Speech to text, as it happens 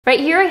Right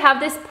here I have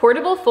this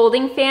portable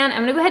folding fan.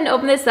 I'm gonna go ahead and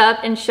open this up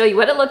and show you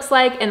what it looks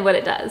like and what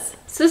it does.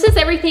 So this is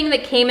everything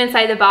that came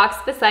inside the box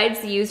besides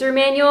the user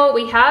manual.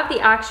 We have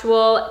the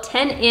actual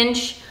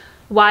 10-inch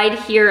wide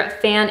here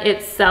fan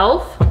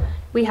itself.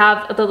 We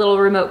have the little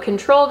remote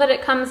control that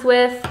it comes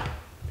with.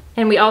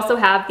 And we also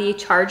have the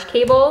charge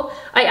cable.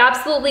 I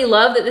absolutely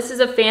love that this is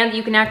a fan that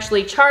you can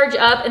actually charge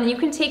up and then you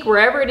can take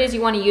wherever it is you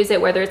want to use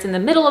it, whether it's in the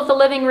middle of the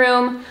living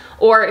room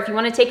or if you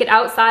want to take it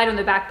outside on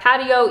the back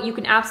patio, you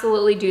can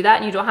absolutely do that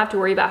and you don't have to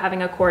worry about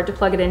having a cord to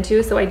plug it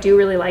into. So I do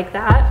really like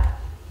that.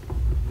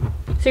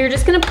 So you're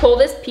just going to pull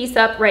this piece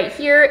up right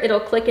here. It'll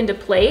click into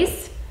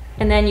place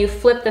and then you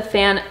flip the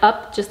fan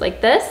up just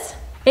like this.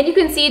 And you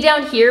can see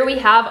down here we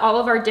have all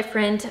of our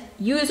different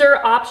user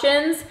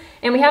options,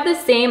 and we have the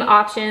same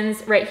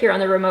options right here on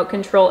the remote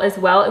control as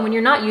well. And when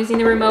you're not using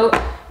the remote,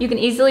 you can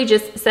easily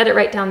just set it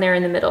right down there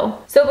in the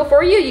middle. So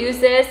before you use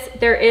this,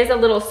 there is a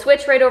little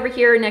switch right over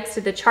here next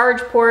to the charge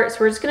port.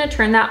 So we're just gonna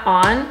turn that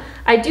on.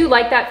 I do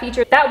like that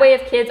feature. That way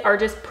if kids are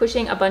just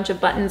pushing a bunch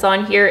of buttons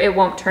on here, it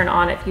won't turn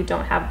on if you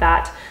don't have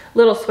that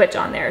little switch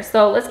on there.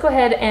 So let's go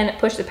ahead and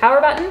push the power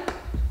button.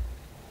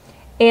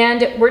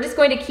 And we're just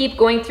going to keep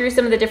going through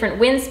some of the different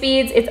wind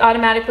speeds. It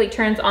automatically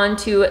turns on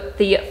to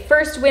the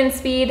first wind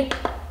speed.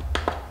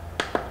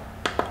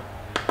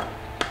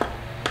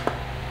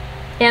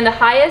 And the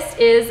highest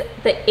is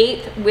the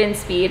 8th wind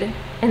speed.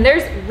 And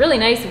there's really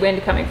nice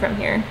wind coming from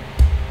here.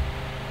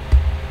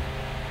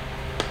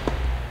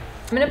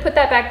 I'm gonna put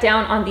that back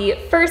down on the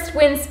first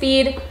wind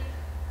speed.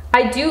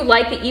 I do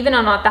like that even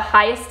on the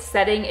highest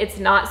setting, it's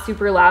not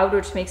super loud,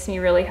 which makes me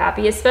really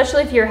happy,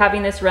 especially if you're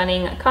having this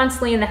running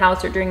constantly in the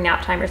house or during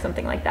nap time or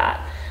something like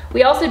that.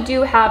 We also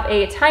do have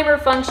a timer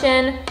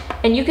function,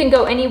 and you can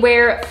go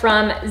anywhere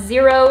from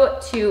 0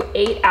 to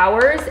 8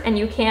 hours, and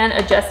you can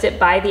adjust it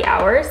by the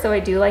hour, so I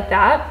do like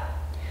that.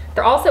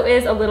 There also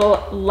is a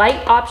little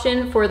light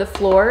option for the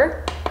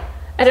floor.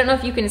 I don't know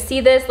if you can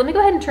see this. Let me go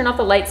ahead and turn off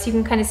the lights so you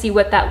can kind of see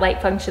what that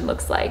light function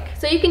looks like.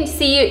 So you can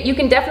see, you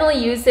can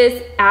definitely use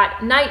this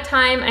at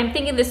nighttime. I'm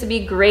thinking this would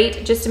be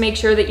great just to make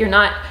sure that you're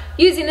not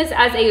using this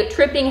as a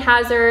tripping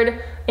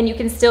hazard and you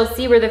can still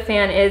see where the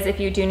fan is if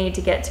you do need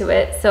to get to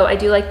it. So I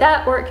do like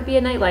that, or it could be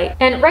a night light.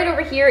 And right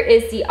over here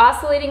is the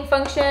oscillating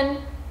function.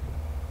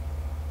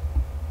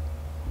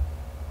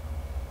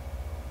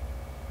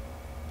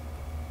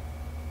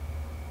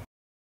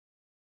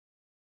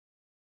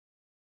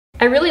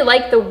 I really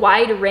like the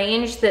wide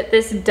range that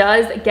this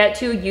does get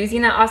to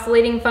using that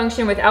oscillating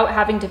function without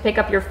having to pick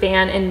up your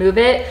fan and move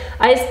it.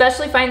 I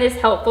especially find this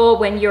helpful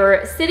when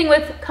you're sitting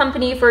with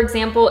company, for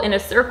example, in a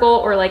circle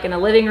or like in a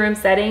living room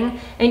setting,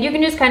 and you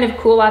can just kind of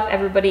cool off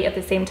everybody at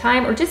the same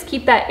time or just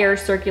keep that air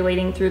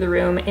circulating through the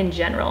room in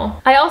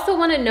general. I also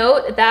want to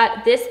note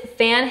that this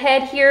fan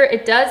head here,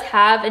 it does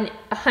have an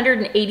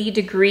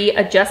 180-degree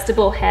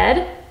adjustable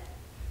head.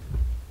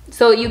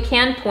 So you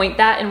can point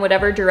that in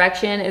whatever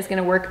direction is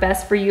gonna work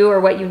best for you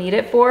or what you need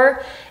it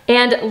for.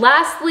 And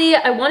lastly,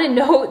 I wanna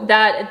note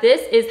that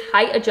this is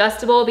height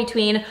adjustable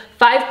between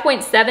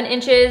 5.7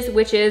 inches,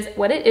 which is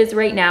what it is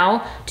right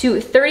now,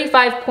 to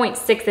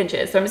 35.6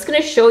 inches. So I'm just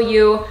gonna show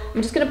you,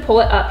 I'm just gonna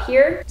pull it up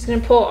here. I'm just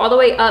gonna pull all the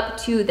way up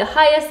to the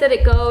highest that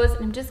it goes.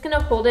 And I'm just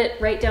gonna hold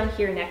it right down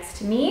here next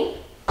to me.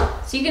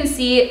 So you can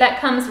see that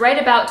comes right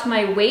about to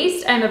my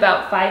waist. I'm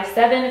about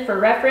 5'7" for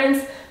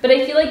reference, but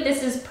I feel like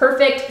this is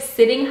perfect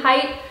sitting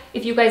height.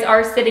 If you guys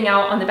are sitting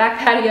out on the back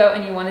patio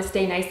and you want to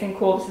stay nice and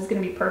cool, this is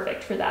going to be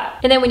perfect for that.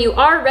 And then when you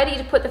are ready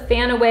to put the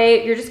fan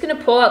away, you're just going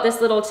to pull out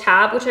this little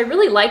tab, which I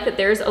really like that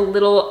there's a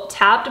little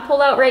tab to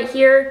pull out right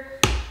here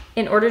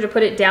in order to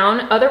put it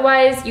down.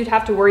 Otherwise, you'd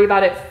have to worry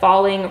about it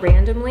falling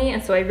randomly.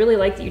 And so I really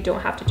like that you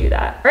don't have to do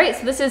that. All right,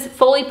 so this is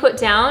fully put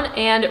down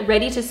and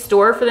ready to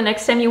store for the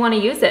next time you want to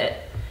use it.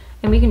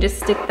 And we can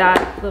just stick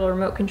that little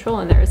remote control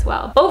in there as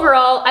well.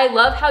 Overall, I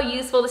love how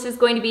useful this is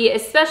going to be,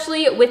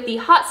 especially with the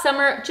hot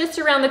summer just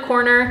around the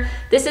corner.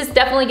 This is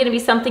definitely gonna be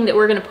something that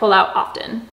we're gonna pull out often.